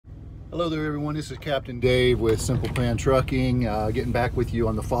Hello there everyone, this is Captain Dave with Simple Plan Trucking, getting back with you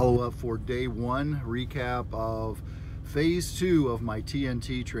on the follow-up for day one recap of phase 2 of my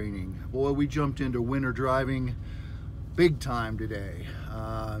TNT training. Boy, we jumped into winter driving big time today.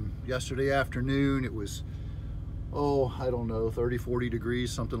 Yesterday afternoon it was, I don't know, 30-40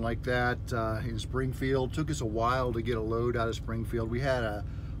 degrees, something like that, in Springfield. Took us a while to get a load out of Springfield. We had an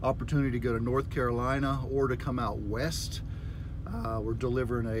opportunity to go to North Carolina or to come out west. We're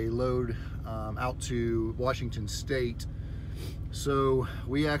delivering a load out to Washington State. So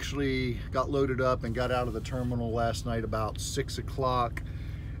we actually got loaded up and got out of the terminal last night about 6 o'clock.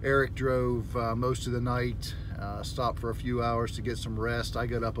 Eric drove most of the night, stopped for a few hours to get some rest. I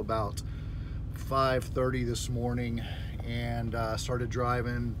got up about 5:30 this morning and started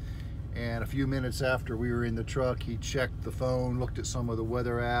driving. And a few minutes after we were in the truck, he checked the phone, looked at some of the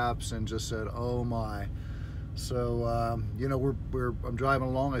weather apps, and just said, "Oh my." So you know, I'm driving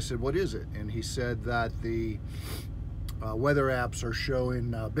along. I said, "What is it?" And he said that the weather apps are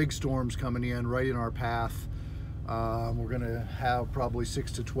showing big storms coming in right in our path. We're gonna have probably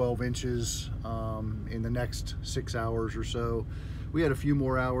 6 to 12 inches in the next 6 hours or so. We had a few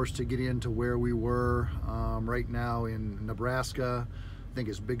more hours to get into where we were right now in Nebraska. I think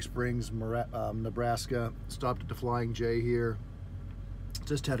it's Big Springs, Nebraska. Stopped at the Flying J here.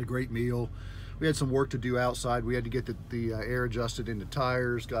 Just had a great meal. We had some work to do outside. We had to get the air adjusted in the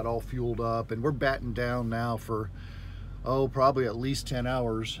tires, got all fueled up, and we're batting down now for, probably at least 10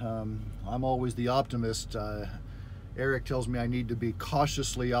 hours. I'm always the optimist. Eric tells me I need to be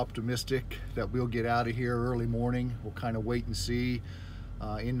cautiously optimistic that we'll get out of here early morning. We'll kind of wait and see.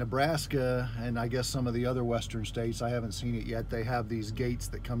 In Nebraska, and I guess some of the other western states, I haven't seen it yet, they have these gates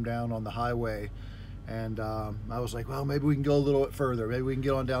that come down on the highway. And I was like, well, maybe we can go a little bit further. Maybe we can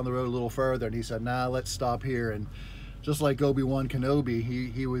get on down the road a little further. And he said, nah, let's stop here. And just like Obi-Wan Kenobi,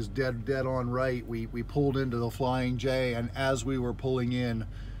 he was dead on right. We pulled into the Flying J, and as we were pulling in,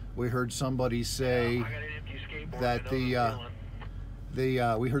 we heard somebody say that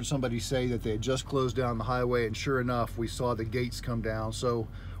we heard somebody say that they had just closed down the highway, and sure enough, we saw the gates come down. So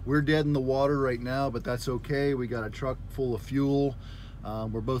we're dead in the water right now, but that's okay. We got a truck full of fuel.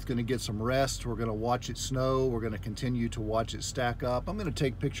 We're both going to get some rest. We're going to watch it snow. We're going to continue to watch it stack up. I'm going to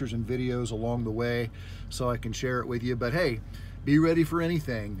take pictures and videos along the way so I can share it with you. But hey, be ready for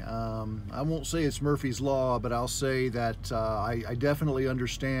anything. I won't say it's Murphy's Law, but I'll say that I definitely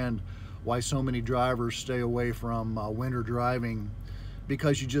understand why so many drivers stay away from winter driving,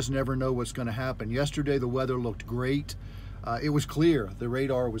 because you just never know what's going to happen. Yesterday, the weather looked great. It was clear. The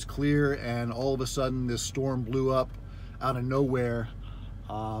radar was clear, and all of a sudden, this storm blew up out of nowhere.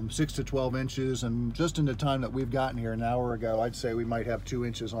 6 to 12 inches, and just in the time that we've gotten here, an hour ago, I'd say we might have 2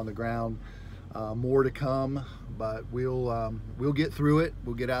 inches on the ground. More to come, but we'll get through it.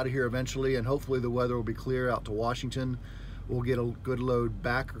 We'll get out of here eventually, and hopefully the weather will be clear out to Washington. We'll get a good load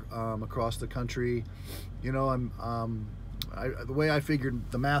back across the country. You know, the way I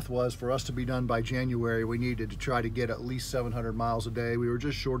figured the math was, for us to be done by January, we needed to try to get at least 700 miles a day. We were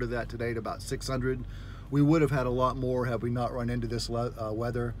just short of that today at about 600. We would have had a lot more had we not run into this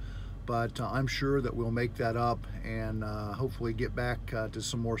weather, but I'm sure that we'll make that up and hopefully get back to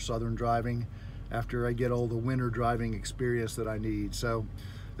some more southern driving after I get all the winter driving experience that I need. So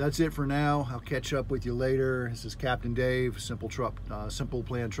that's it for now. I'll catch up with you later. This is Captain Dave, Simple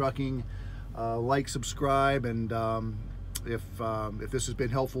Plan Trucking. Like, subscribe, and if this has been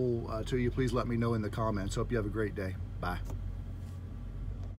helpful to you, please let me know in the comments. Hope you have a great day. Bye.